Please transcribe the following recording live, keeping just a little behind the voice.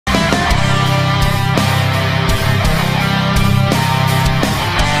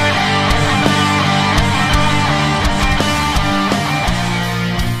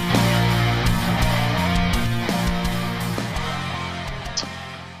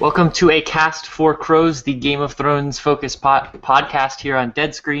Welcome to a Cast for Crows, the Game of Thrones focused podcast here on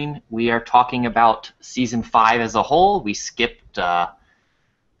Dead Screen. We are talking about Season 5 as a whole. We skipped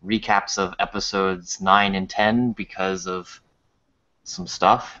recaps of episodes 9 and 10 because of some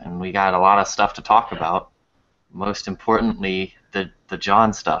stuff, and we got a lot of stuff to talk about. Most importantly, the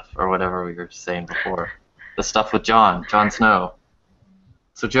Jon stuff, or whatever we were saying before. The stuff with Jon Snow.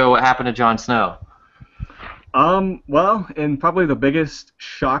 So Joe, what happened to Jon Snow? Well, and probably the biggest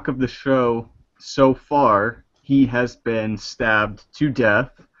shock of the show so far, he has been stabbed to death,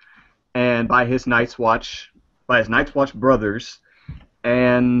 and by his Night's Watch brothers,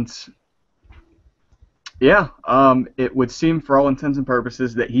 and yeah, it would seem for all intents and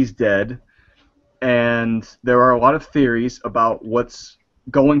purposes that he's dead, and there are a lot of theories about what's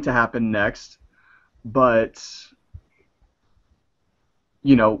going to happen next, but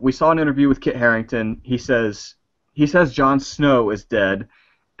you know, we saw an interview with Kit Harington. He says Jon Snow is dead,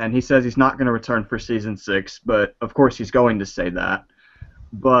 and he says he's not going to return for season 6. But of course, he's going to say that.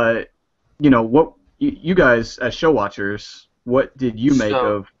 But you know, what you guys as show watchers, what did you make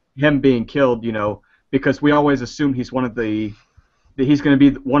of him being killed? You know, because we always assume he's going to be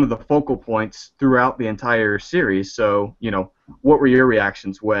one of the focal points throughout the entire series. So you know, what were your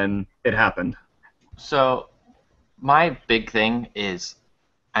reactions when it happened? So my big thing is,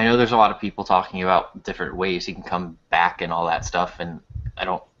 I know there's a lot of people talking about different ways he can come back and all that stuff, and I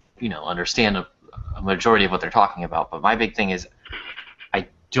don't, understand a majority of what they're talking about. But my big thing is, I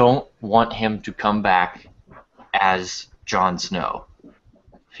don't want him to come back as Jon Snow.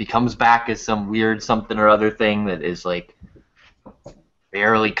 If he comes back as some weird something or other thing that is like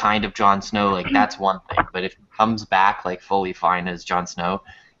barely kind of Jon Snow, like that's one thing. But if he comes back like fully fine as Jon Snow,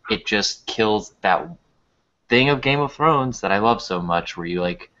 it just kills that thing of Game of Thrones that I love so much, where you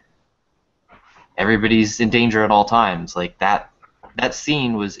like everybody's in danger at all times. Like that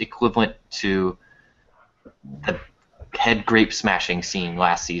scene was equivalent to the head grape smashing scene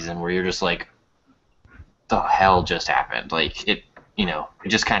last season, where you're just like, the hell just happened? Like it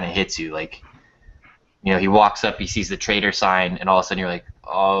just kind of hits you. Like, he walks up, he sees the traitor sign, and all of a sudden you're like,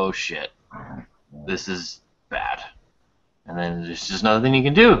 oh shit, this is bad. And then there's just nothing you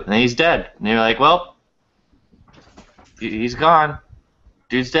can do, and then he's dead, and you're like, well, he's gone.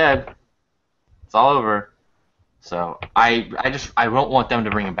 Dude's dead. It's all over. So I don't want them to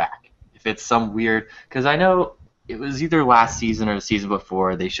bring him back. If it's some weird, because I know it was either last season or the season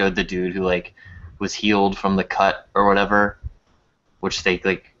before, they showed the dude who like was healed from the cut or whatever, which they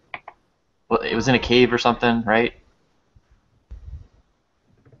like, well, it was in a cave or something, right?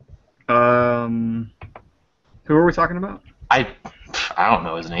 Who are we talking about? I don't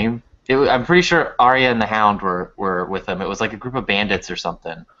know his name. I'm pretty sure Arya and the Hound were with him. It was like a group of bandits or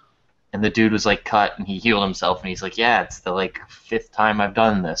something. And the dude was like cut, and he healed himself, and he's like, yeah, it's the like 5th time I've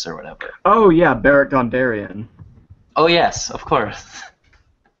done this or whatever. Oh yeah, Beric Dondarrion. Oh yes, of course.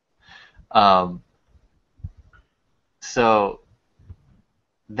 So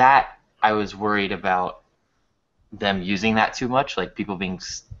that I was worried about them using that too much, like people being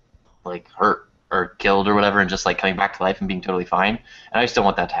like hurt or killed or whatever, and just like coming back to life and being totally fine. And I just don't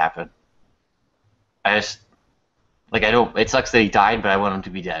want that to happen. It sucks that he died, but I want him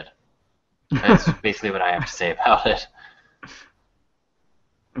to be dead. That's basically what I have to say about it.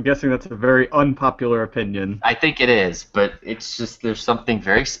 I'm guessing that's a very unpopular opinion. I think it is, but it's just, there's something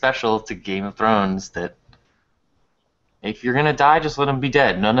very special to Game of Thrones that if you're going to die, just let him be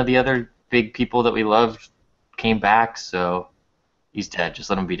dead. None of the other big people that we loved came back, so he's dead.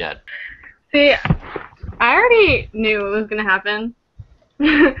 Just let him be dead. See, I already knew it was going to happen.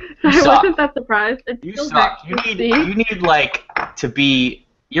 So I wasn't that surprised. You suck. You need like to be.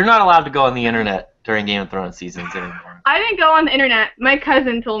 You're not allowed to go on the internet during Game of Thrones seasons anymore. I didn't go on the internet. My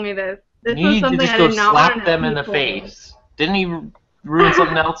cousin told me this. This was something I did not want to slap them in the face. Didn't he ruin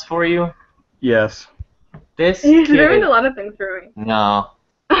something else for you? Yes. He's ruined a lot of things for me. No,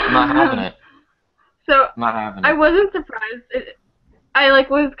 I'm not having it. So I'm not having it. I wasn't surprised. I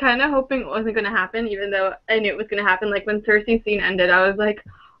was kind of hoping it wasn't going to happen, even though I knew it was going to happen. Like when Cersei's scene ended, I was like,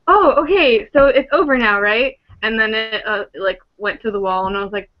 oh, okay, so it's over now, right? And then it went to the wall, and I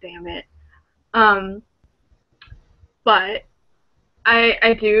was like, damn it. But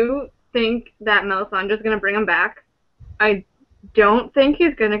I do think that Melisandre's going to bring him back. I don't think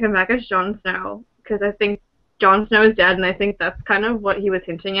he's going to come back as Jon Snow, because I think Jon Snow is dead, and I think that's kind of what he was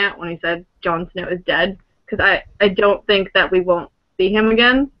hinting at when he said Jon Snow is dead, because I don't think that we won't see him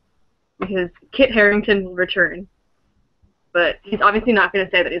again, because Kit Harington will return. But he's obviously not going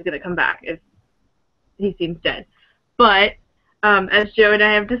to say that he's going to come back if he seems dead. But as Joe and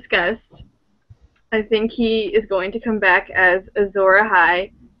I have discussed, I think he is going to come back as Azor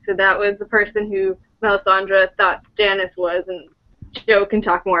Ahai, So that was the person who Melisandre thought Stannis was, and Joe can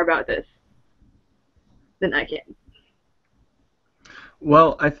talk more about this than I can.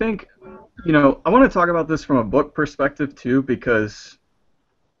 Well, I think, I want to talk about this from a book perspective too, because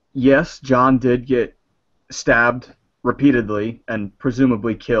yes, Jon did get stabbed repeatedly and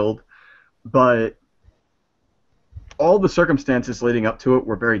presumably killed, but all the circumstances leading up to it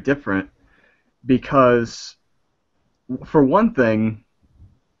were very different because, for one thing,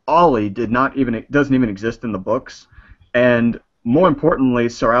 Ollie doesn't even exist in the books, and more importantly,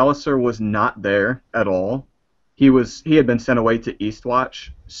 Sir Alistair was not there at all. He had been sent away to Eastwatch,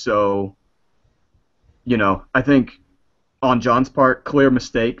 so I think on Jon's part, clear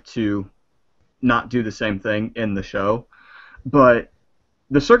mistake to not do the same thing in the show. But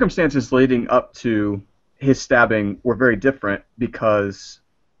the circumstances leading up to his stabbing were very different because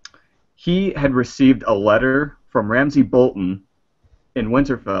he had received a letter from Ramsay Bolton in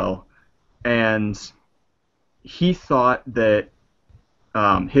Winterfell, and he thought that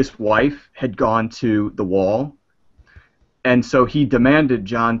his wife had gone to the Wall, and so he demanded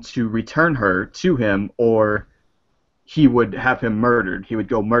Jon to return her to him, or he would have him murdered. He would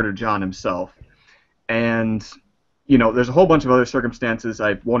go murder Jon himself. And, there's a whole bunch of other circumstances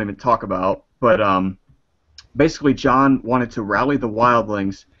I won't even talk about, but basically Jon wanted to rally the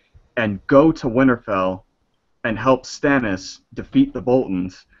wildlings and go to Winterfell and help Stannis defeat the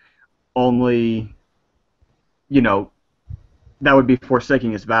Boltons, only, that would be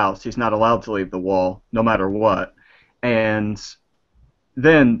forsaking his vows. He's not allowed to leave the Wall, no matter what. And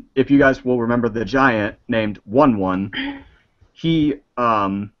then, if you guys will remember the giant named One, he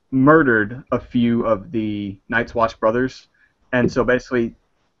murdered a few of the Night's Watch brothers, and so basically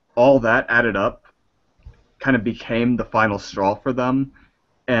all that added up kind of became the final straw for them.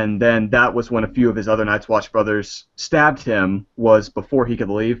 And then that was when a few of his other Night's Watch brothers stabbed him, was before he could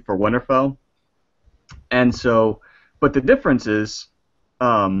leave for Winterfell. And so, but the difference is,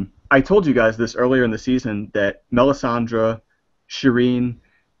 I told you guys this earlier in the season, that Melisandre, Shireen,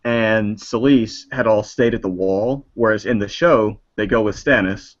 and Selyse had all stayed at the Wall, whereas in the show they go with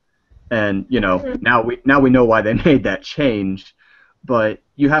Stannis. And now we know why they made that change. But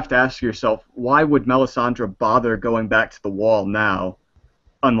you have to ask yourself, why would Melisandre bother going back to the Wall now,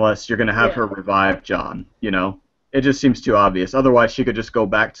 unless you're going to have her revive Jon? It just seems too obvious. Otherwise, she could just go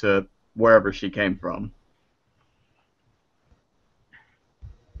back to wherever she came from.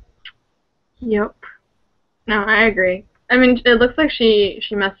 Yep. No, I agree. I mean, it looks like she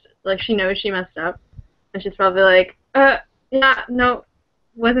knows she messed up, and she's probably like, yeah, no,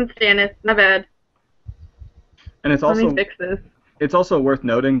 wasn't Stannis, my bad. And Let me fix this. It's also worth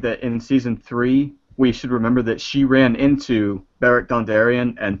noting that in season 3, we should remember that she ran into Beric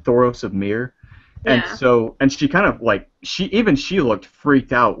Dondarrion and Thoros of Myr, and and she kind of she looked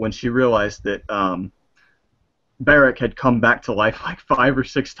freaked out when she realized that Beric had come back to life like 5 or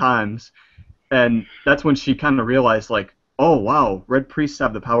 6 times. And that's when she kind of realized, oh, wow, Red Priests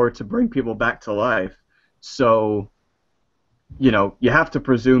have the power to bring people back to life. So, you have to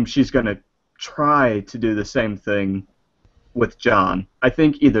presume she's going to try to do the same thing with Jon. I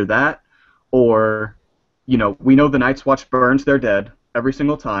think either that or, we know the Night's Watch burns their dead every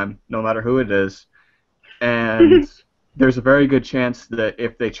single time, no matter who it is. And there's a very good chance that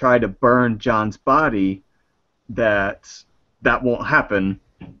if they try to burn Jon's body, that won't happen.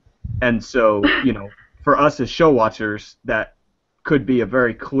 And so, for us as show watchers, that could be a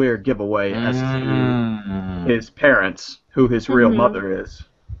very clear giveaway as to his parents, who his real mother is.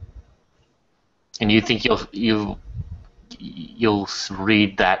 And you think you'll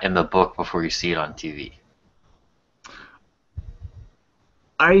read that in the book before you see it on TV?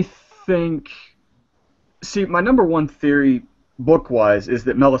 I think... See, my number one theory, book-wise, is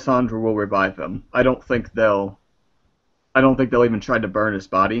that Melisandre will revive him. I don't think they'll even try to burn his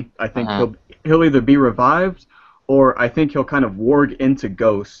body. I think he'll either be revived, or I think he'll kind of warg into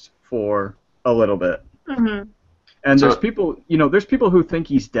Ghost for a little bit. Mm-hmm. And there's people who think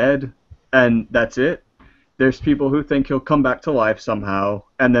he's dead, and that's it. There's people who think he'll come back to life somehow,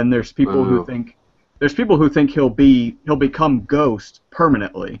 and then there's people who think he'll become Ghost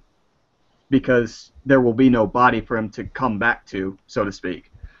permanently, because there will be no body for him to come back to, so to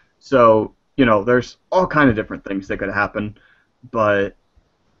speak. So, there's all kind of different things that could happen, but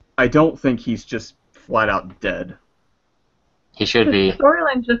I don't think he's just flat out dead. He should be. The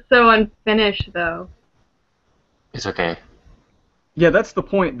storyline's just so unfinished, though. It's okay. Yeah, that's the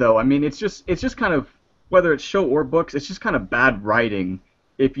point, though. I mean, it's just kind of, whether it's show or books, it's just kind of bad writing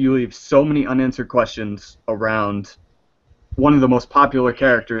if you leave so many unanswered questions around one of the most popular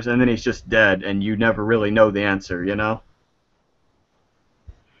characters, and then he's just dead, and you never really know the answer,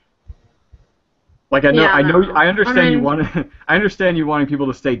 Like Yeah, no. I understand you mean, want I understand you wanting people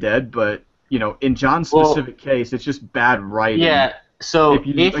to stay dead, but in John's Well, specific case, it's just bad writing yeah. So if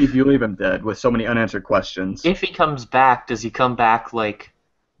you leave him dead with so many unanswered questions. if he comes back, does he come back like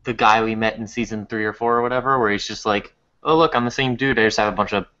the guy we met in season 3 or 4 or whatever, where he's just like, oh look, I'm the same dude. I just have a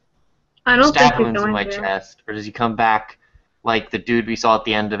bunch of I don't think stab he's wounds in going my to. chest, or does he come back like the dude we saw at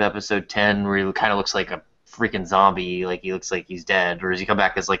the end of episode 10, where he kind of looks like a freaking zombie, like he looks like he's dead, or does he come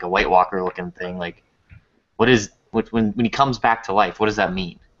back as like a White Walker looking thing? Like, when he comes back to life, what does that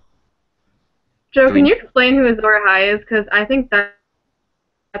mean? Joe, Do can we, you explain who Azor Ahai is? Because I think that's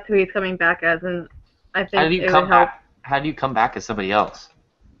who he's coming back as, and I how do think you it would come help. back? How do you come back as somebody else?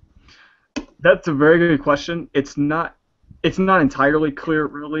 That's a very good question. It's not entirely clear,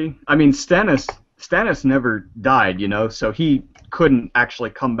 really. I mean, Stannis never died, so he couldn't actually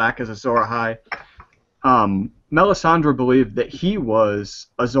come back as Azor Ahai. Melisandre believed that he was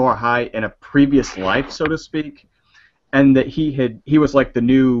Azor Ahai in a previous life, so to speak, and that he was like the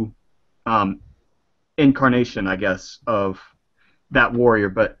new incarnation, I guess, of that warrior.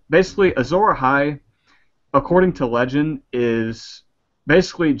 But basically, Azor Ahai, according to legend, is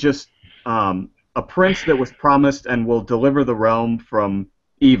basically just a prince that was promised and will deliver the realm from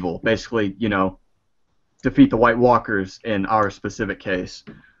evil. Basically, defeat the White Walkers in our specific case.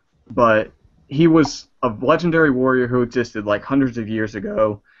 But he was a legendary warrior who existed like hundreds of years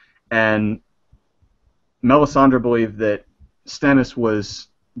ago, and Melisandre believed that Stannis was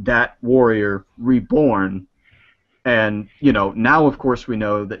that warrior reborn. And now of course we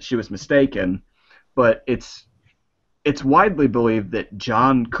know that she was mistaken, but it's widely believed that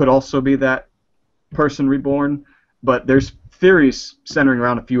Jon could also be that person reborn. But there's theories centering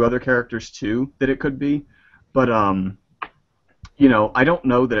around a few other characters too that it could be. But I don't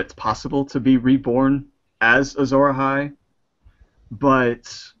know that it's possible to be reborn as Azor Ahai.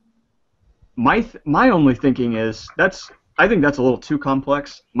 But my only thinking is I think that's a little too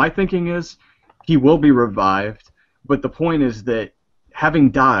complex. My thinking is he will be revived, but the point is that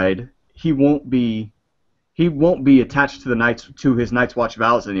having died, he won't be attached to his Night's Watch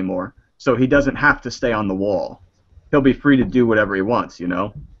vows anymore. So he doesn't have to stay on the wall. He'll be free to do whatever he wants.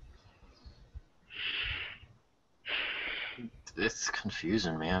 It's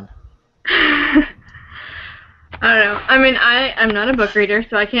confusing, man. I don't know. I mean, I'm not a book reader,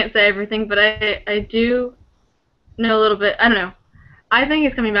 so I can't say everything, but I do know a little bit. I don't know. I think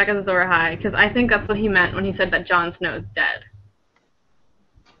he's coming back as Azor Ahai, because I think that's what he meant when he said that Jon Snow is dead.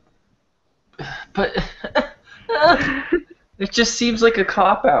 But it just seems like a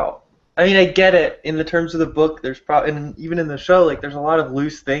cop-out. I mean, I get it. In the terms of the book, there's probably, and even in the show, like, there's a lot of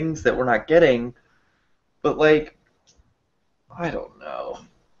loose things that we're not getting. But, like, I don't know.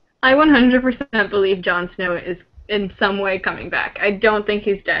 I 100% believe Jon Snow is in some way coming back. I don't think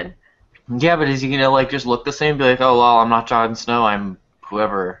he's dead. Yeah, but is he gonna like just look the same? Be like, oh well, I'm not Jon Snow. I'm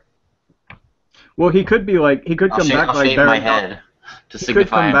whoever. Well, he could come back I'll like shave my Beric head to he could signify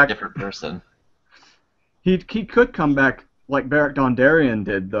come I'm a back- different person. He could come back like Beric Dondarrion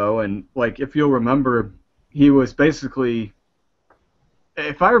did, though, and like if you'll remember, he was basically,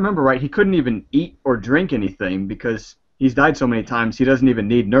 if I remember right, he couldn't even eat or drink anything because he's died so many times he doesn't even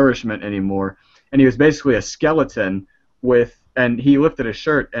need nourishment anymore, and he was basically a skeleton and he lifted his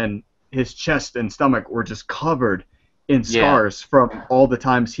shirt and his chest and stomach were just covered in scars from all the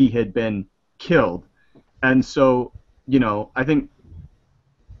times he had been killed, and so I think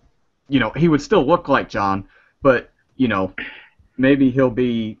he would still look like Jon, but maybe he'll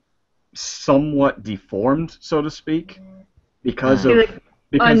be somewhat deformed, so to speak, because Be of like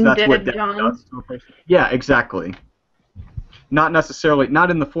because that's what undead death Jon. does to a person. Yeah, exactly. Not necessarily, not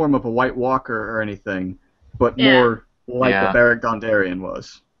in the form of a White Walker or anything, but Yeah. more like Yeah. what Beric Dondarrion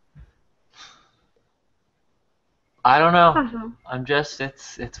was. I don't know. Awesome. I'm just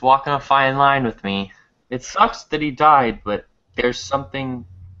it's walking a fine line with me. It sucks that he died, but there's something.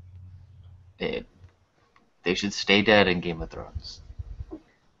 They should stay dead in Game of Thrones.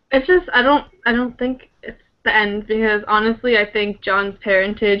 It's just I don't think it's the end, because honestly I think Jon's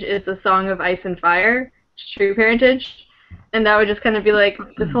parentage is the Song of Ice and Fire, true parentage, and that would just kind of be like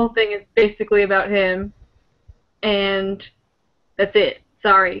this whole thing is basically about him, and that's it.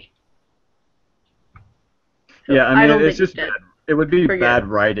 Sorry. So Yeah, I don't mean it's think just he's dead. it would be Forget bad it.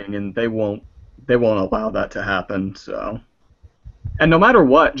 writing, and they won't allow that to happen. So, and no matter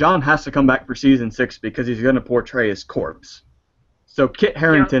what, Jon has to come back for season 6 because he's going to portray his corpse. So Kit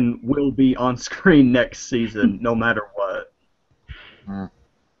Harington will be on screen next season, no matter what.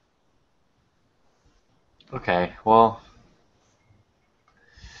 Okay, well,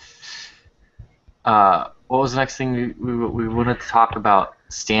 what was the next thing we wanted to talk about?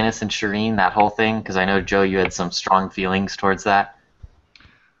 Stannis and Shireen, that whole thing? Because I know, Joe, you had some strong feelings towards that.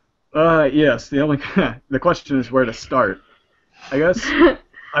 Yes. The question is where to start. I guess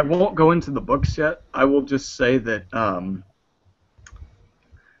I won't go into the books yet. I will just say that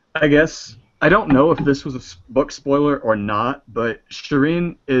I guess I don't know if this was a book spoiler or not, but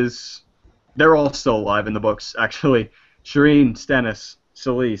Shireen is. They're all still alive in the books, actually. Shireen, Stannis,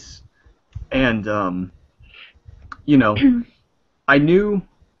 Selyse, and you know, I knew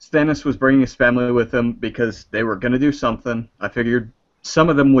Stannis was bringing his family with him because they were gonna do something. I figured some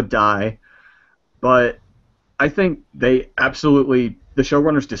of them would die, but I think the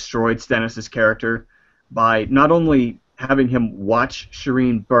showrunners destroyed Stannis' character by not only having him watch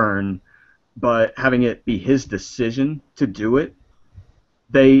Shireen burn, but having it be his decision to do it.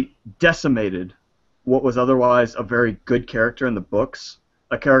 They decimated what was otherwise a very good character in the books,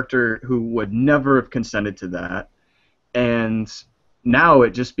 a character who would never have consented to that. And now it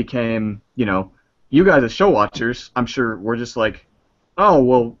just became, you guys as show watchers, I'm sure we're just like, oh,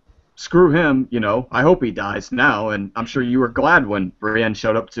 well, screw him, I hope he dies now, and I'm sure you were glad when Brienne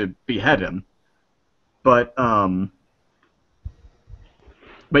showed up to behead him. But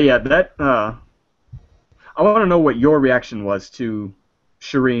yeah, that, I want to know what your reaction was to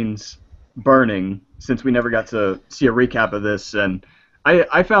Shireen's burning, since we never got to see a recap of this, and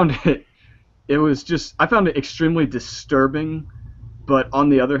I found I found it extremely disturbing, but on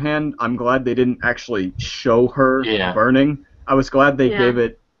the other hand, I'm glad they didn't actually show her burning. I was glad they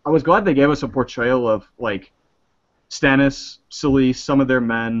gave us a portrayal of, like, Stannis, Selyse, some of their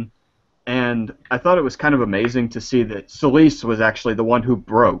men, and I thought it was kind of amazing to see that Selyse was actually the one who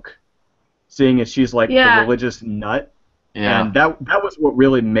broke, seeing as she's like the religious nut. Yeah. And that was what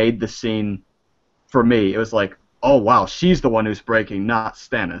really made the scene for me. It was like, oh wow, she's the one who's breaking, not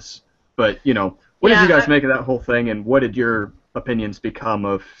Stannis. But, what did you guys make of that whole thing, and what did your opinions become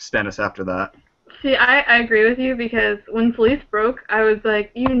of Stannis after that? See, I agree with you, because when Selyse broke, I was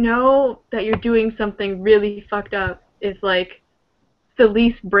like, that you're doing something really fucked up if, like,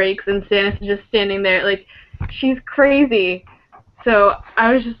 Selyse breaks and Stannis is just standing there. Like, she's crazy. So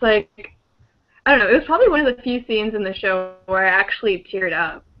I was just like, I don't know, it was probably one of the few scenes in the show where I actually teared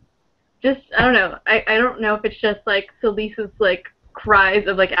up. Just, I don't know, I don't know if it's just, like, Selyse's, like, cries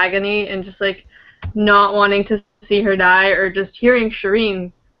of, like, agony and just, like, not wanting to see her die, or just hearing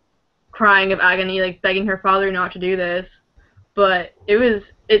Shireen crying of agony, like, begging her father not to do this. But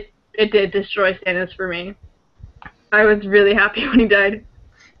it did destroy Stannis for me. I was really happy when he died.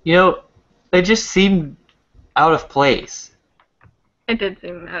 It just seemed out of place. It did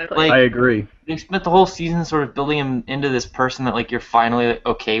seem out of place. I agree. They spent the whole season sort of building him into this person that, like, you're finally, like,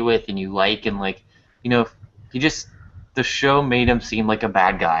 okay with and you like, and, like, the show made him seem like a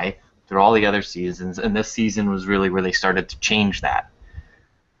bad guy through all the other seasons, and this season was really where they started to change that.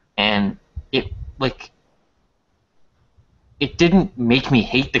 And it didn't make me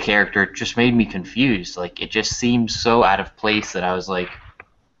hate the character, it just made me confused. Like, it just seemed so out of place that I was like,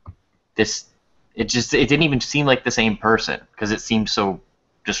 it didn't even seem like the same person, because it seemed so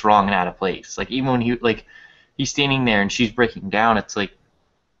just wrong and out of place. Like, even when he's standing there and she's breaking down, it's like,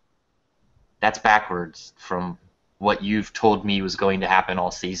 that's backwards from what you've told me was going to happen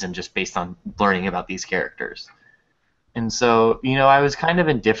all season, just based on learning about these characters. And so, I was kind of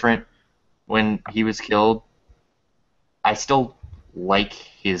indifferent when he was killed. I still like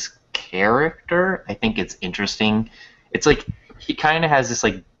his character. I think it's interesting. It's like, he kind of has this,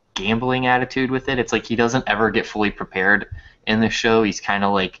 like, gambling attitude with it. It's like he doesn't ever get fully prepared in the show. He's kind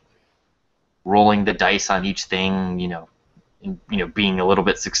of like rolling the dice on each thing, being a little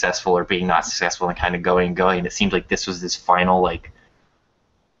bit successful or being not successful, and kind of going. And it seemed like this was his final, like,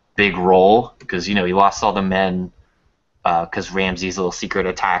 big roll, because, he lost all the men because Ramsay's little secret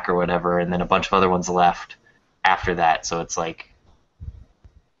attack or whatever, and then a bunch of other ones left after that. So it's like,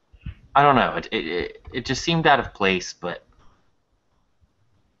 I don't know. It just seemed out of place, but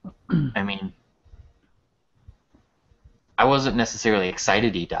I mean, I wasn't necessarily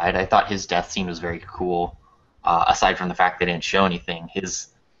excited he died. I thought his death scene was very cool. Aside from the fact they didn't show anything, his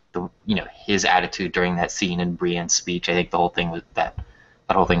attitude during that scene in Brienne's speech, I think the whole thing was that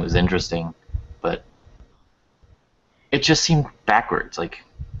whole thing was interesting, but it just seemed backwards. Like,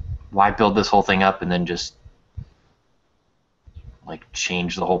 why build this whole thing up and then just, like,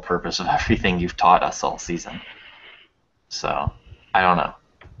 change the whole purpose of everything you've taught us all season? So, I don't know.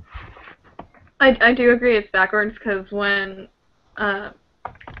 I do agree it's backwards, because when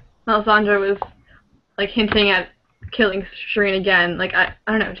Melisandre was, like, hinting at killing Shireen again, like, I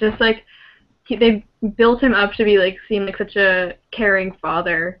don't know, just, like, they built him up to be, like, seem like such a caring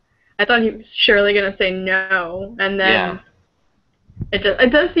father. I thought he was surely going to say no, and then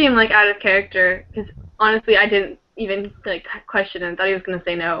it does seem like out of character because honestly, I didn't even like question it. I thought he was gonna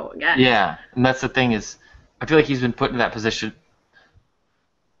say no again. Yeah, and that's the thing is, I feel like he's been put in that position.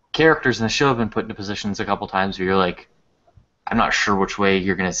 Characters in the show have been put into positions a couple times where you're like, I'm not sure which way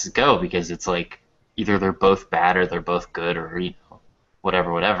you're gonna go because it's like either they're both bad or they're both good or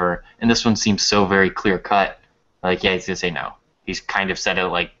whatever. And this one seems so very clear cut. Like, yeah, he's gonna say no. He's kind of said it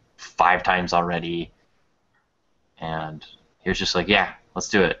like 5 times already, and he was just like, yeah, let's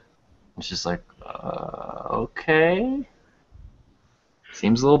do it. It's just like, okay.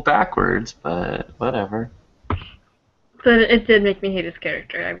 Seems a little backwards, but whatever. So it did make me hate his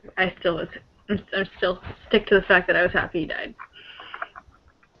character. I'm still stick to the fact that I was happy he died.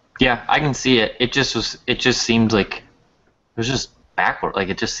 Yeah, I can see it. It just seemed like it was just backward. Like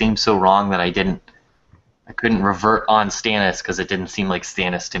it just seemed so wrong that I couldn't revert on Stannis because it didn't seem like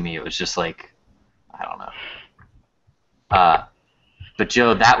Stannis to me. It was just like, I don't know. But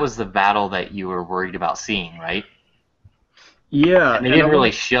Joe, that was the battle that you were worried about seeing, right? Yeah. And they didn't really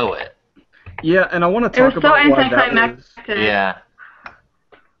show it. Yeah, and I want to talk about why that was. Yeah.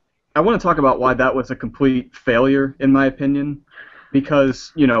 I want to talk about why that was a complete failure, in my opinion,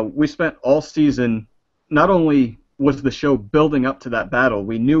 because we spent all season. Not only was the show building up to that battle,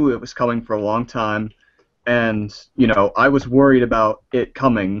 we knew it was coming for a long time, and I was worried about it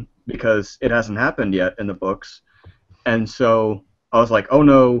coming because it hasn't happened yet in the books, and so I was like, oh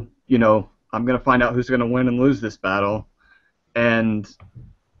no, I'm gonna find out who's gonna win and lose this battle, and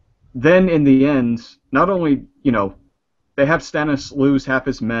then in the end, not only, they have Stannis lose half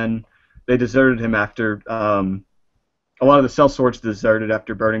his men, they deserted him after, a lot of the sellswords deserted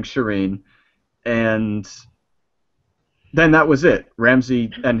after burning Meereen, and then that was it.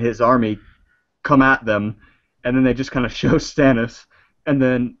 Ramsay and his army come at them, and then they just kind of show Stannis, and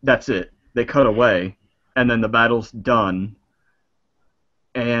then that's it. They cut away, and then the battle's done,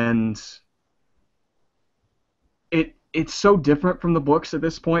 and it's so different from the books at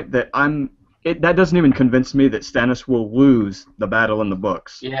this point that that doesn't even convince me that Stannis will lose the battle in the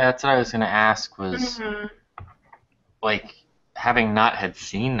books. Yeah, that's what I was gonna ask. Was like, having not had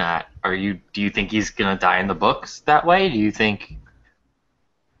seen that, do you think he's gonna die in the books that way? Do you think?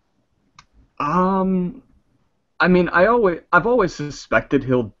 I mean, I've always suspected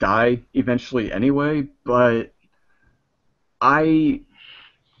he'll die eventually anyway, but I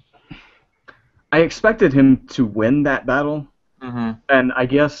expected him to win that battle, and I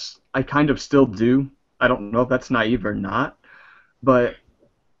guess I kind of still do. I don't know if that's naive or not, but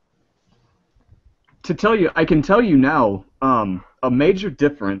I can tell you now, a major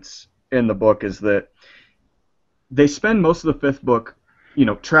difference in the book is that they spend most of the 5th book,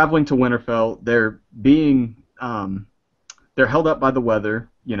 traveling to Winterfell. They're held up by the weather,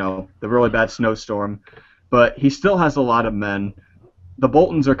 the really bad snowstorm, but he still has a lot of men. The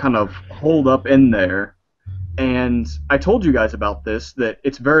Boltons are kind of holed up in there, and I told you guys about this, that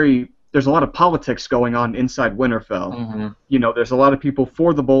there's a lot of politics going on inside Winterfell. There's a lot of people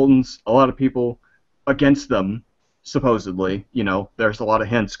for the Boltons, a lot of people against them, supposedly. There's a lot of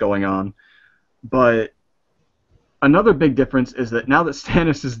hints going on. But another big difference is that now that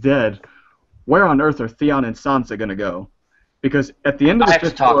Stannis is dead, where on earth are Theon and Sansa going to go? Because at the end of the I have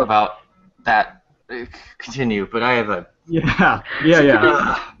to talk about that. Continue, but I have a... Yeah.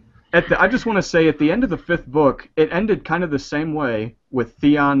 I just want to say, at the end of the 5th book, it ended kind of the same way with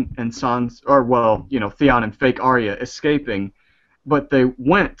Theon and Sansa, or Theon and fake Arya escaping, but they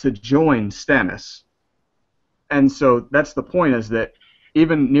went to join Stannis. And so that's the point, is that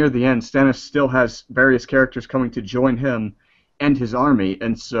even near the end, Stannis still has various characters coming to join him and his army,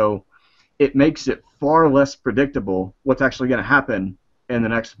 and so it makes it far less predictable what's actually going to happen in the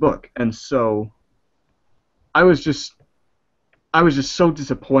next book. And so I was just so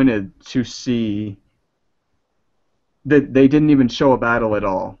disappointed to see that they didn't even show a battle at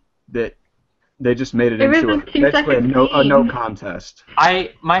all. That they just made it into basically a no contest.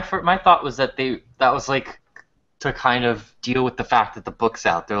 My thought was that was like to kind of deal with the fact that the book's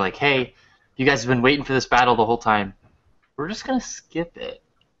out. They're like, hey, you guys have been waiting for this battle the whole time. We're just gonna skip it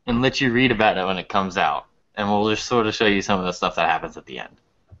and let you read about it when it comes out, and we'll just sort of show you some of the stuff that happens at the end.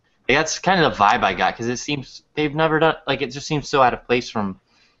 That's kind of the vibe I got, because it seems they've never done, like, it just seems so out of place from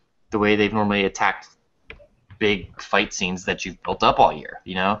the way they've normally attacked big fight scenes that you've built up all year,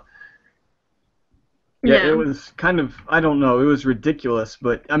 Yeah, it was kind of, I don't know, it was ridiculous,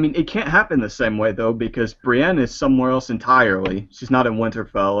 but, I mean, it can't happen the same way, though, because Brienne is somewhere else entirely. She's not in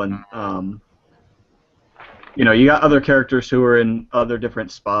Winterfell, and, you got other characters who are in other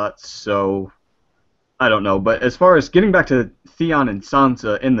different spots, so I don't know. But as far as getting back to Theon and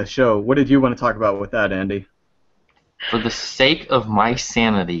Sansa in the show, what did you want to talk about with that, Andy? For the sake of my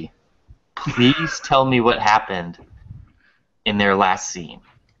sanity, please tell me what happened in their last scene.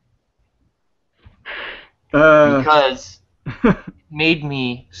 Because it made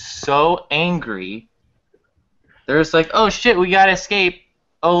me so angry. There's like, oh shit, we gotta escape.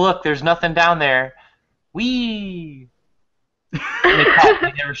 Oh look, there's nothing down there. Whee! And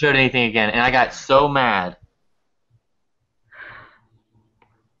they never showed anything again, and I got so mad.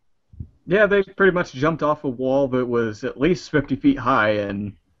 Yeah, they pretty much jumped off a wall that was at least 50 feet high,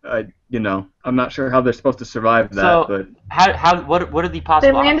 and I'm not sure how they're supposed to survive that. So, But what are the They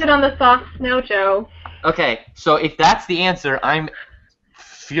possible landed on the soft snow, Joe. Okay, so if that's the answer, I'm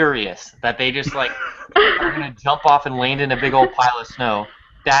furious that they just like are gonna jump off and land in a big old pile of snow.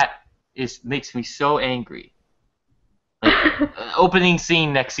 That makes me so angry. Like, opening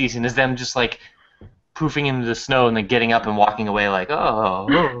scene next season is them just like poofing into the snow and then getting up and walking away like,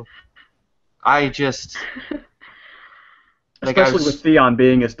 oh. I just like especially with Theon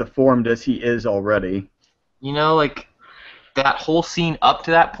being as deformed as he is already. Like that whole scene up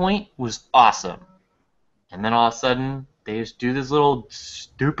to that point was awesome. And then all of a sudden, they just do this little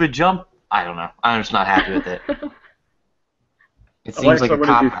stupid jump. I don't know. I'm just not happy with it. It seems Alexa, like a what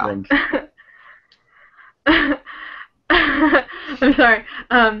cop did you out. think? I'm sorry.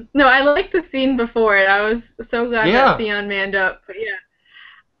 No, I liked the scene before it. I was so glad Yeah. that Theon manned up. But yeah.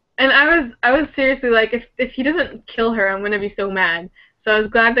 And I was seriously like, if he doesn't kill her, I'm gonna be so mad. So I was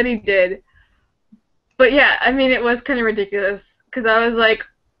glad that he did. But yeah, I mean, it was kind of ridiculous because I was like,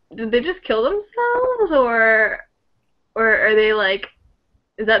 did they just kill themselves, or are they like,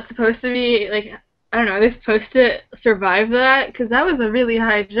 is that supposed to be like, I don't know, are they supposed to survive that? Because that was a really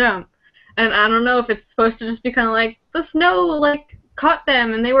high jump, and I don't know if it's supposed to just be kind of like the snow like caught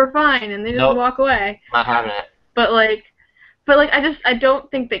them and they were fine and they just walk away. Not having it. But I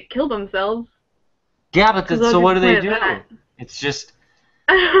don't think they killed themselves. Yeah, but so what do they do? That. It's just.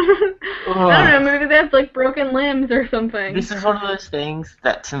 I don't know, maybe they have like broken limbs or something. This is one of those things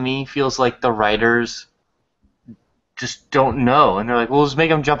that to me feels like the writers just don't know, and they're like, "We'll just make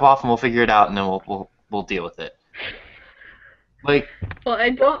them jump off, and we'll figure it out, and then we'll deal with it." Like. Well,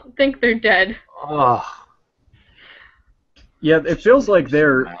 I don't think they're dead. Oh. Yeah, it feels like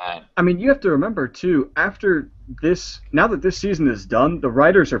they're. I mean, you have to remember too. After this, now that this season is done, the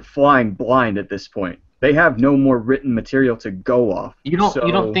writers are flying blind at this point. They have no more written material to go off. You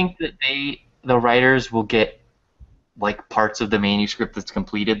don't think that the writers will get like parts of the manuscript that's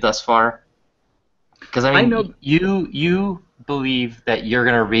completed thus far? Because I mean, you believe that you're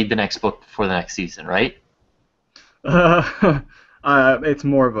gonna read the next book before the next season, right? It's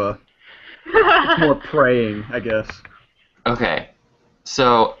more of it's more praying, I guess. Okay,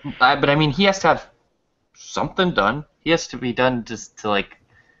 so but I mean, he has to have something done. He has to be done just to like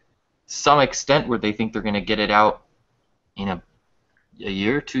some extent where they think they're going to get it out in a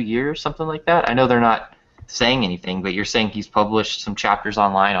year, 2 years, something like that. I know they're not saying anything, but you're saying he's published some chapters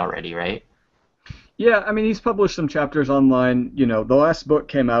online already, right? Yeah, I mean, he's published some chapters online. The last book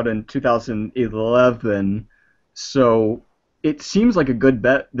came out in 2011, so it seems like a good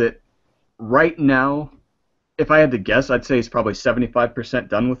bet that right now, if I had to guess, I'd say he's probably 75%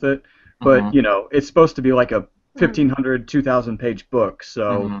 done with it. But, it's supposed to be like a 1,500, 2,000 page book,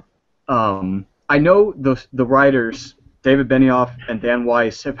 so... I know the writers, David Benioff and Dan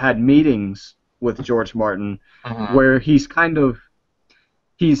Weiss, have had meetings with George Martin where he's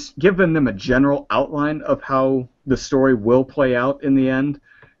given them a general outline of how the story will play out in the end.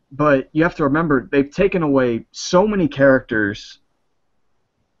 But you have to remember, they've taken away so many characters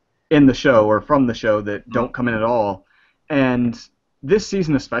in the show or from the show that don't come in at all. And this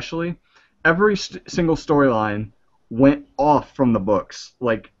season especially, every single storyline went off from the books.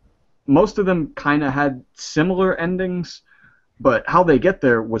 Like, most of them kind of had similar endings, but how they get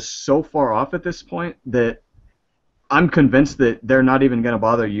there was so far off at this point that I'm convinced that they're not even going to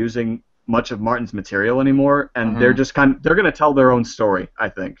bother using much of Martin's material anymore, and they're just they're going to tell their own story. I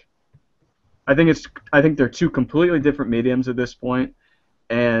think they're two completely different mediums at this point,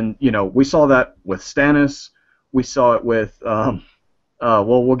 and we saw that with Stannis, we saw it with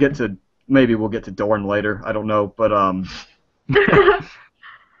we'll get to Dorne later. I don't know, but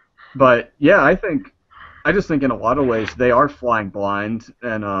But yeah, I just think in a lot of ways they are flying blind,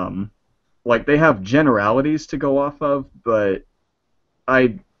 and like they have generalities to go off of, but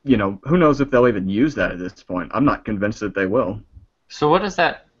who knows if they'll even use that at this point. I'm not convinced that they will. So what does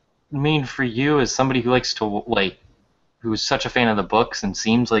that mean for you as somebody who likes to who's such a fan of the books and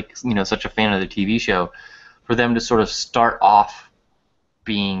seems like such a fan of the TV show, for them to sort of start off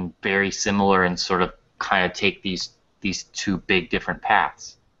being very similar and sort of kind of take these two big different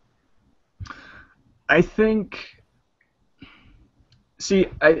paths? I think See,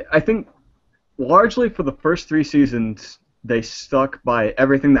 I think largely for the first 3 seasons, they stuck by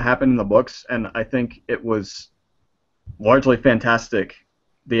everything that happened in the books, and I think it was largely fantastic,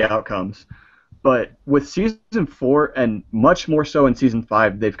 the outcomes. But with season 4, and much more so in season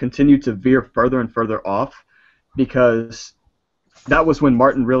 5, they've continued to veer further and further off because that was when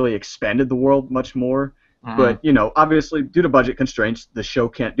Martin really expanded the world much more. Mhm. But, obviously, due to budget constraints, the show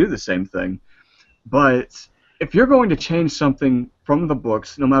can't do the same thing. But if you're going to change something from the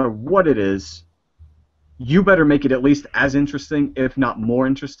books, no matter what it is, you better make it at least as interesting, if not more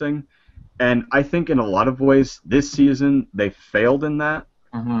interesting. And I think in a lot of ways, this season, they failed in that.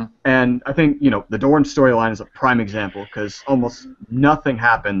 Mhm. And I think, the Dorne storyline is a prime example, because almost nothing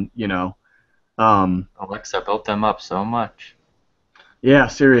happened, Alexa built them up so much. Yeah,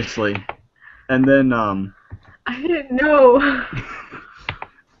 seriously. And then, I didn't know.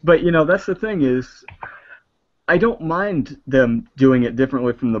 but, that's the thing is, I don't mind them doing it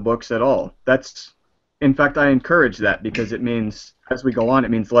differently from the books at all. In fact, I encourage that, because it means, as we go on, it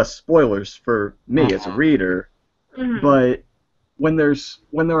means less spoilers for me as a reader. Mhm. But when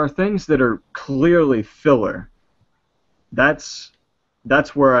there are things that are clearly filler, that's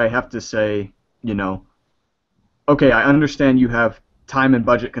where I have to say, okay, I understand you have time and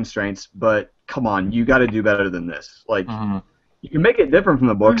budget constraints, but come on, you got to do better than this. Like, Mhm. you can make it different from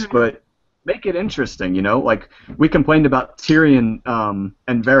the books, Mhm. but make it interesting. Like, we complained about Tyrion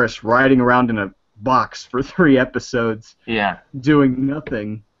and Varys riding around in a box for 3 episodes, Yeah. doing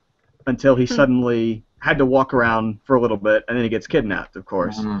nothing until he suddenly had to walk around for a little bit, and then he gets kidnapped, of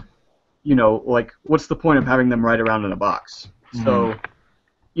course. Mhm. Like, what's the point of having them ride around in a box? So,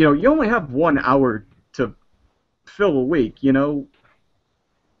 you only have 1 hour to fill a week,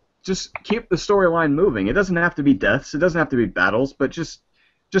 just keep the storyline moving. It doesn't have to be deaths, it doesn't have to be battles, but just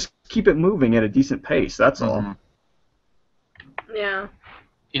keep it moving at a decent pace, that's all. Mhm. Yeah.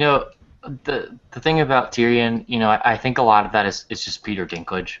 The thing about Tyrion, I think a lot of that is just Peter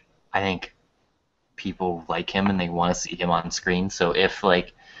Dinklage. I think people like him and they want to see him on screen. So if the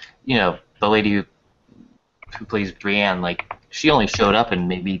lady who plays Brienne, she only showed up in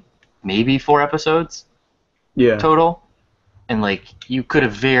maybe 4 episodes Yeah. total, and you could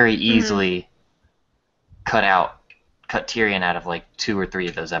have very easily cut Tyrion out of 2 or 3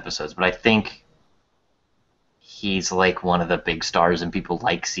 of those episodes. But I think he's one of the big stars and people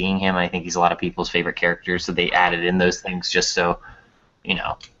like seeing him. I think he's a lot of people's favorite characters, so they added in those things just so,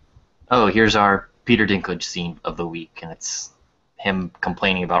 oh, here's our Peter Dinklage scene of the week, and it's him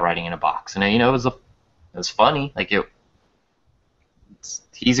complaining about riding in a box. And it was funny.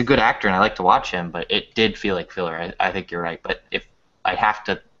 He's a good actor, and I like to watch him, but it did feel like filler. I think you're right. But if I have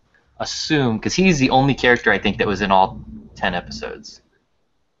to assume, because he's the only character I think that was in all 10 episodes,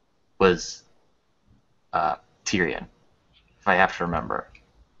 was Tyrion, if I have to remember.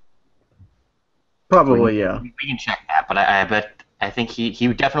 Probably, yeah. We can check that, but I think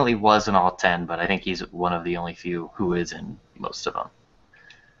he definitely was in all 10, but I think he's one of the only few who is in most of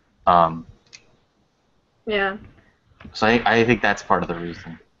them. Yeah. So I think that's part of the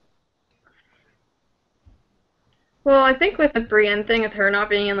reason. Well, I think with the Brienne thing, with her not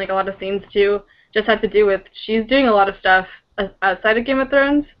being in a lot of scenes too, just had to do with she's doing a lot of stuff outside of Game of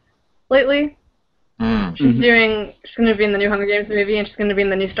Thrones lately. Mm. She's going to be in the new Hunger Games movie, and she's going to be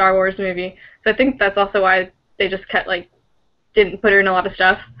in the new Star Wars movie. So I think that's also why they just didn't put her in a lot of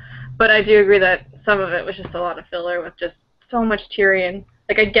stuff. But I do agree that some of it was just a lot of filler with just so much Tyrion.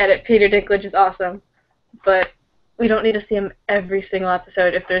 I get it, Peter Dinklage is awesome, but we don't need to see him every single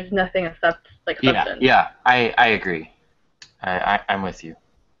episode if there's nothing except substance. Yeah, I agree. I'm with you.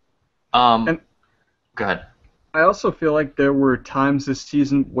 And go ahead. I also feel like there were times this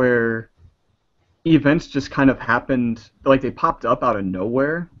season where events just kind of happened, they popped up out of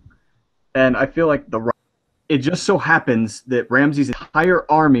nowhere, and I feel like it just so happens that Ramsay's entire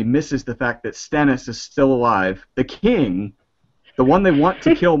army misses the fact that Stannis is still alive. The king, the one they want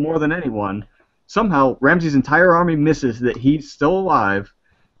to kill more than anyone, somehow Ramsay's entire army misses that he's still alive,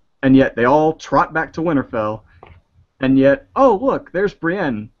 and yet they all trot back to Winterfell, and yet, oh look, there's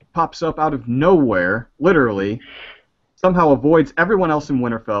Brienne, pops up out of nowhere, literally, somehow avoids everyone else in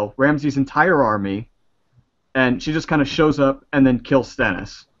Winterfell, Ramsay's entire army, and she just kind of shows up and then kills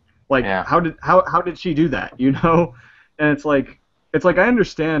Stannis. How did she do that? And it's I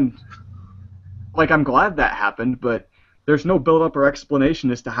understand. I'm glad that happened, but there's no build up or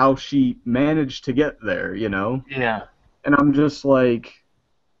explanation as to how she managed to get there. Yeah. And I'm just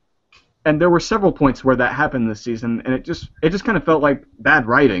and there were several points where that happened this season, and it just kind of felt like bad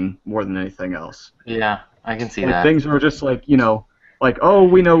writing more than anything else. Yeah, I can see Like, that. things were just like, oh,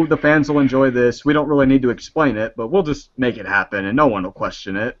 we know the fans will enjoy this. We don't really need to explain it, but we'll just make it happen, and no one will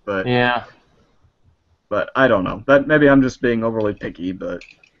question it. But Yeah. But I don't know. That maybe I'm just being overly picky, but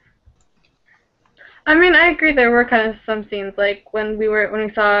I mean, I agree. There were kind of some scenes, like when we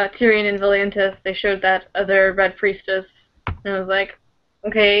saw Tyrion and Valantis, they showed that other Red Priestess, and I was like,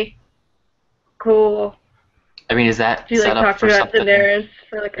 okay, cool. I mean, is that She like set up talked for about something? Daenerys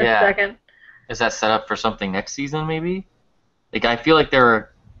for like a Yeah. second. Is that set up for something next season, maybe? Like, I feel like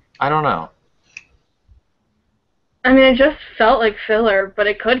I don't know. I mean, it just felt like filler, but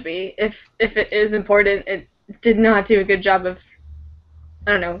it could be if it is important. It did not do a good job of,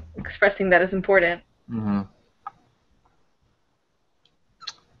 I don't know, expressing that as important. Mm-hmm.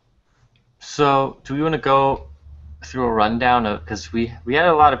 So, do we want to go through a rundown of, because we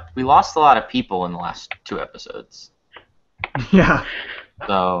lost a lot of people in the last 2 episodes. yeah.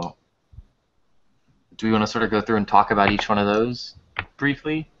 So, do we want to sort of go through and talk about each one of those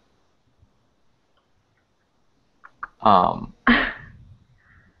briefly? I'm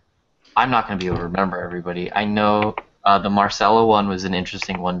not going to be able to remember everybody. I know the Marcella one was an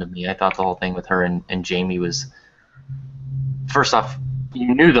interesting one to me. I thought the whole thing with her and Jaime was, first off,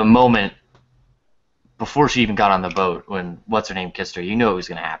 you knew the moment before she even got on the boat when what's-her-name kissed her. You knew it was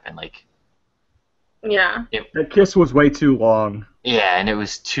going to happen. Like, Yeah. That kiss was way too long. yeah, and it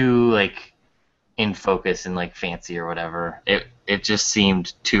was too, like, in focus and, like, fancy or whatever. It just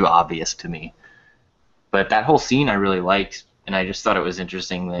seemed too obvious to me. But that whole scene I really liked, and I just thought it was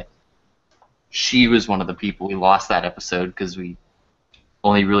interesting that she was one of the people we lost that episode because we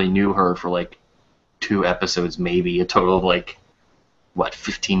only really knew her for, like, 2 episodes, maybe, a total of, like,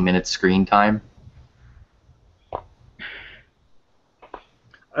 15 minutes screen time?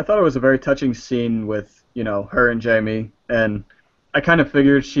 I thought it was a very touching scene with, her and Jaime, and I kind of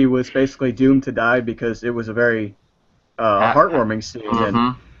figured she was basically doomed to die because it was a very heartwarming scene,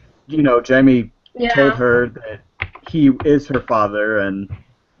 and, Jaime told her that he is her father, and,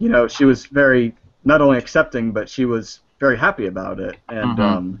 she was very, not only accepting, but she was very happy about it,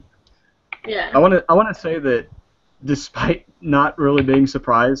 and, Yeah. I want to say that despite not really being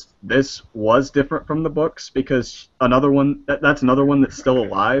surprised, this was different from the books because that's another one that's still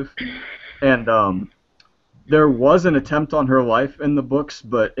alive, and there was an attempt on her life in the books,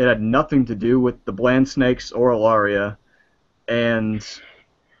 but it had nothing to do with the Bland Snakes or Arya, and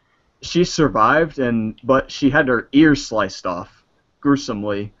she survived, but she had her ears sliced off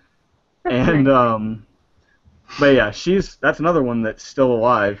gruesomely, and but yeah, that's another one that's still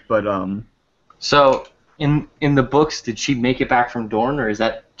alive, but So, in the books, did she make it back from Dorne, or is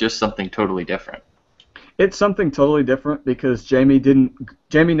that just something totally different? It's something totally different because Jaime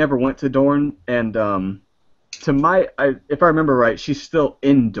never went to Dorne, and if I remember right, she's still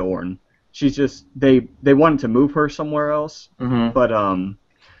in Dorne. She's just they wanted to move her somewhere else, Mm-hmm.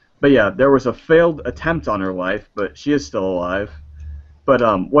 but yeah, there was a failed attempt on her life, but she is still alive. But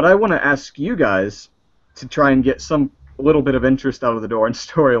what I want to ask you guys to try and get a little bit of interest out of the Dorne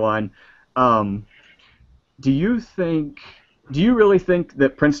storyline. Do you really think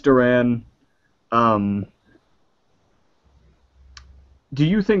that Prince Doran, do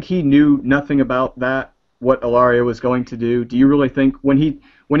you think he knew nothing about that, what Ilaria was going to do? Do you really think when he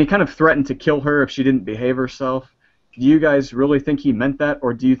kind of threatened to kill her if she didn't behave herself, do you guys really think he meant that,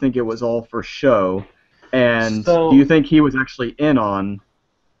 or do you think it was all for show? And do you think he was actually in on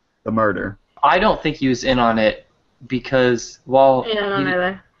the murder? I don't think he was in on it because while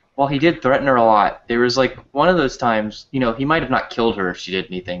he did threaten her a lot, there was like one of those times, he might have not killed her if she did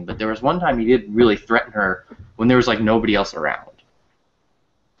anything, but there was one time he did really threaten her when there was like nobody else around.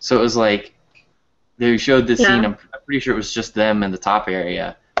 So it was like they showed this scene. I'm pretty sure it was just them in the top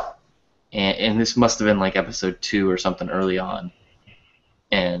area, and this must have been like episode 2 or something early on,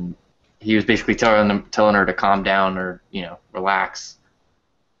 and he was basically telling her to calm down or relax,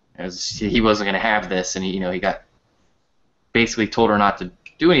 as he wasn't going to have this, and he got basically told her not to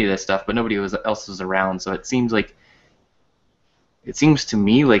do any of this stuff, but nobody else was around. So it seems to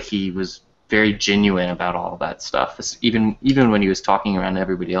me like he was very genuine about all of that stuff. Even when he was talking around to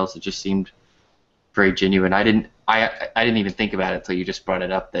everybody else, it just seemed very genuine. I didn't even think about it until you just brought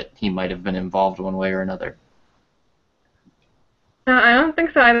it up that he might have been involved one way or another. No, I don't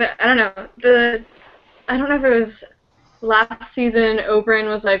think so either. I don't know. I don't know if it was last season Oberyn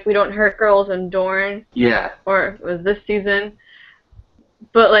was like, we don't hurt girls in Dorne. Yeah. Or it was this season.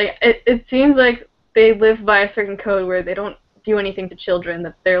 But like it seems like they live by a certain code where they don't do anything to children,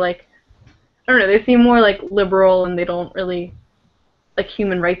 that they're like, I don't know, they seem more like liberal and they don't really like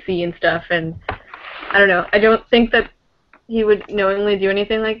human rightsy and stuff, and I don't know. I don't think that he would knowingly do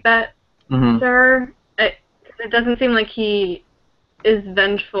anything like that to her. It doesn't seem like he is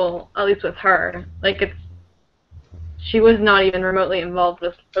vengeful, at least with her. Like, she was not even remotely involved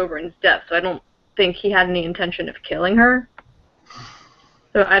with Oberyn's death, so I don't think he had any intention of killing her.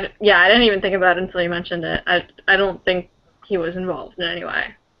 So I didn't even think about it until you mentioned it. I don't think he was involved in any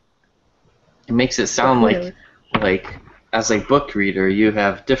way. It makes it sound like as a book reader, you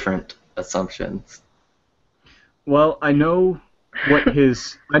have different assumptions. Well, I know what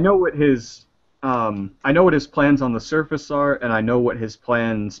his plans on the surface are, and I know what his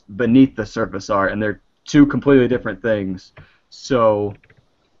plans beneath the surface are, and they're two completely different things. So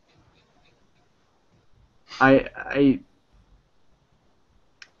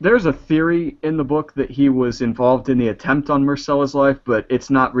there's a theory in the book that he was involved in the attempt on Myrcella's life, but it's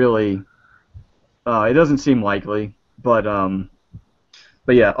not really. It doesn't seem likely. But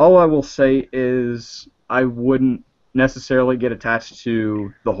yeah, all I will say is I wouldn't necessarily get attached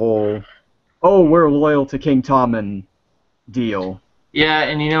to the whole, oh, we're loyal to King Tommen deal. Yeah,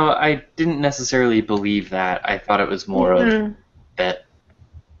 and I didn't necessarily believe that. I thought it was more of that,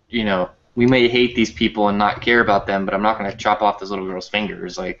 we may hate these people and not care about them, but I'm not going to chop off this little girl's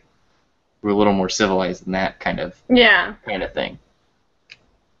fingers. Like, we're a little more civilized than that kind of thing.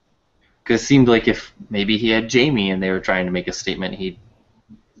 Because it seemed like if maybe he had Jaime and they were trying to make a statement, he'd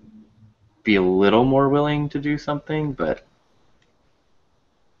be a little more willing to do something, but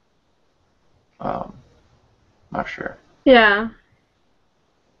not sure. Yeah.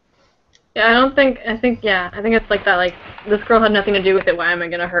 Yeah, I think it's like that, like, this girl had nothing to do with it, why am I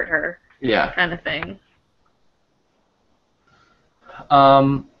going to hurt her? Yeah. Kind of thing.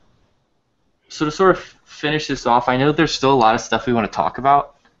 So to sort of finish this off, I know there's still a lot of stuff we want to talk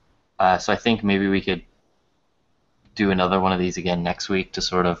about, so I think maybe we could do another one of these again next week to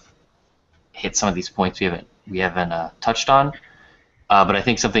sort of hit some of these points we haven't touched on. But I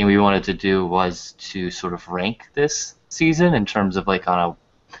think something we wanted to do was to sort of rank this season in terms of like on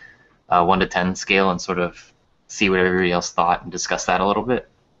a 1 to 10 scale and sort of see what everybody else thought and discuss that a little bit.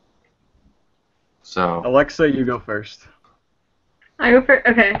 So Alexa, you go first. I go first.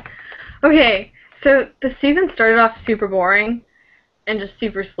 Okay. So the season started off super boring and just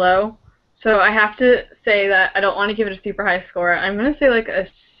super slow. So I have to say that I don't want to give it a super high score. I'm going to say like a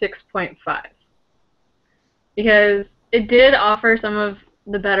 6.5. Because it did offer some of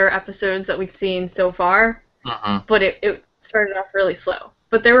the better episodes that we've seen so far, but it started off really slow.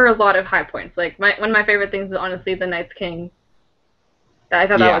 But there were a lot of high points. Like one of my favorite things is honestly the Night's King. I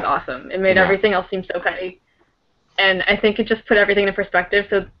thought that was awesome. It made everything else seem so petty. And I think it just put everything in perspective.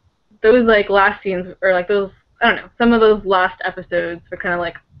 So those like last scenes, or like those, I don't know, some of those last episodes were kind of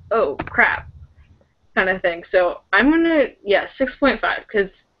like, oh crap, kind of thing. So I'm gonna 6.5 because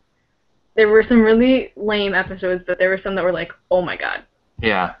there were some really lame episodes, but there were some that were like, oh my god.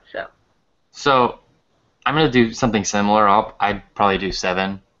 Yeah. So I'm gonna do something similar. I'd probably do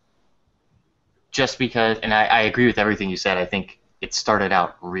 7. Just because, and I agree with everything you said. I think it started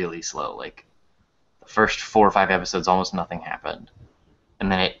out really slow. Like the first 4 or 5 episodes, almost nothing happened,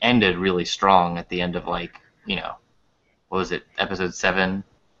 and then it ended really strong at the end of like, what was it? Episode 7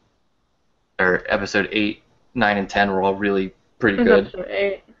 or episode 8, 9, and 10 were all really pretty good. Episode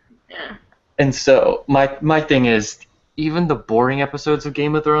 8. Yeah. And so my thing is, even the boring episodes of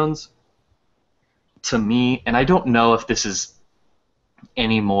Game of Thrones, to me, and I don't know if this is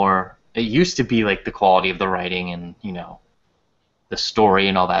anymore. It used to be like the quality of the writing and the story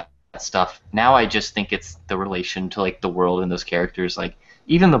and all that stuff. Now I just think it's the relation to like the world and those characters. Like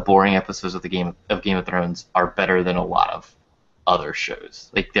even the boring episodes of Game of Thrones are better than a lot of other shows.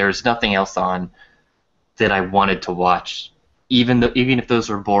 Like there's nothing else on that I wanted to watch. Even if those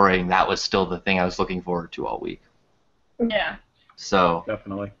were boring, that was still the thing I was looking forward to all week. Yeah. So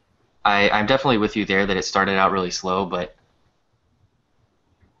Definitely. I'm definitely with you there that it started out really slow, but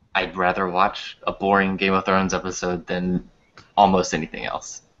I'd rather watch a boring Game of Thrones episode than almost anything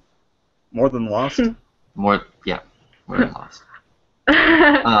else. More than Lost? More than Lost.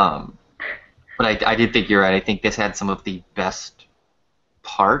 But I did think you're right. I think this had some of the best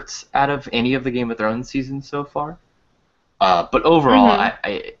parts out of any of the Game of Thrones seasons so far. But overall,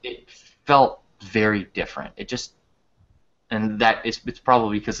 it felt very different. It just, and it's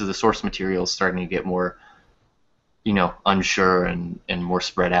probably because of the source material starting to get more, unsure and more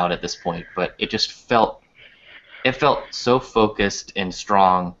spread out at this point. But it just felt so focused and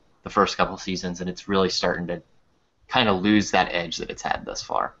strong the first couple seasons, and it's really starting to kind of lose that edge that it's had thus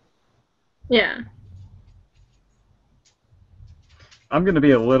far. Yeah. I'm going to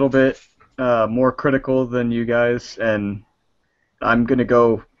be a little bit more critical than you guys, and I'm going to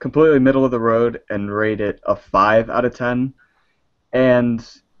go completely middle of the road and rate it a 5 out of 10. And,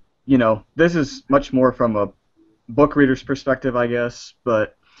 this is much more from a book reader's perspective, I guess.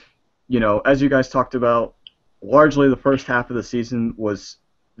 But, as you guys talked about, largely the first half of the season was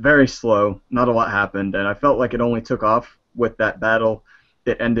very slow. Not a lot happened, and I felt like it only took off with that battle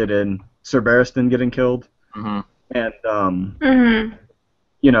that ended in Sir Barristan getting killed. Mm-hmm. And,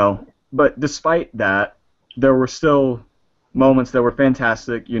 but despite that, there were still moments that were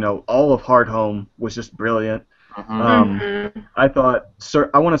fantastic. All of Hardhome was just brilliant. Mm-hmm. I thought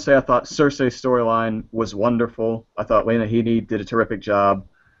Cersei's storyline was wonderful. I thought Lena Headey did a terrific job.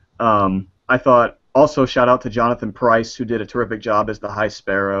 I thought also shout out to Jonathan Pryce, who did a terrific job as the High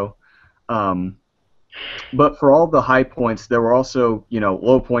Sparrow. But for all the high points, there were also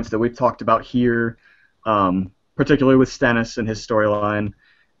low points that we've talked about here, particularly with Stannis and his storyline,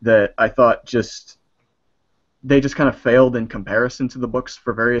 that I thought they just kind of failed in comparison to the books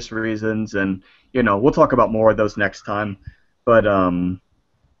for various reasons, and we'll talk about more of those next time. But I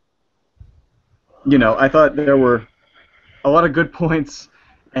thought there were a lot of good points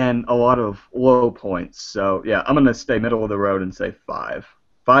and a lot of low points. So yeah, I'm gonna stay middle of the road and say 5.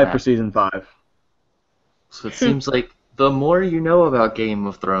 5 for season 5. So it seems like the more you know about Game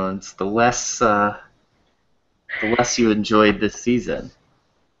of Thrones, the less you enjoyed this season.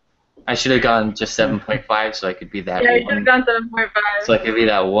 I should have gone just 7.5 so I could be that. Yeah, you should have gone 7.5. So I could be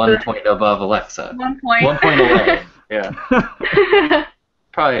that 1 point above Alexa. 1 point. 1 point away. Yeah.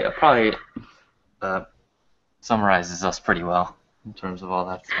 Probably summarizes us pretty well in terms of all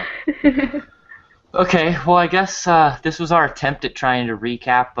that stuff. Okay, well, I guess this was our attempt at trying to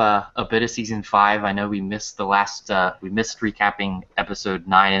recap a bit of season 5. I know we missed we missed recapping episode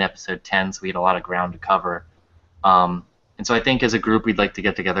 9 and episode 10, so we had a lot of ground to cover. And so I think as a group we'd like to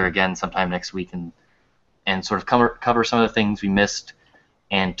get together again sometime next week and sort of cover some of the things we missed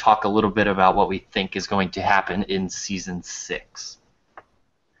and talk a little bit about what we think is going to happen in season 6.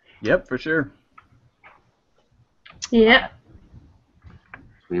 Yep, for sure. Yep.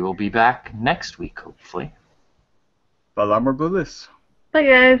 We will be back next week, hopefully. Valar Morghulis. Bye,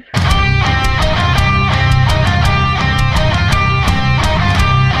 guys.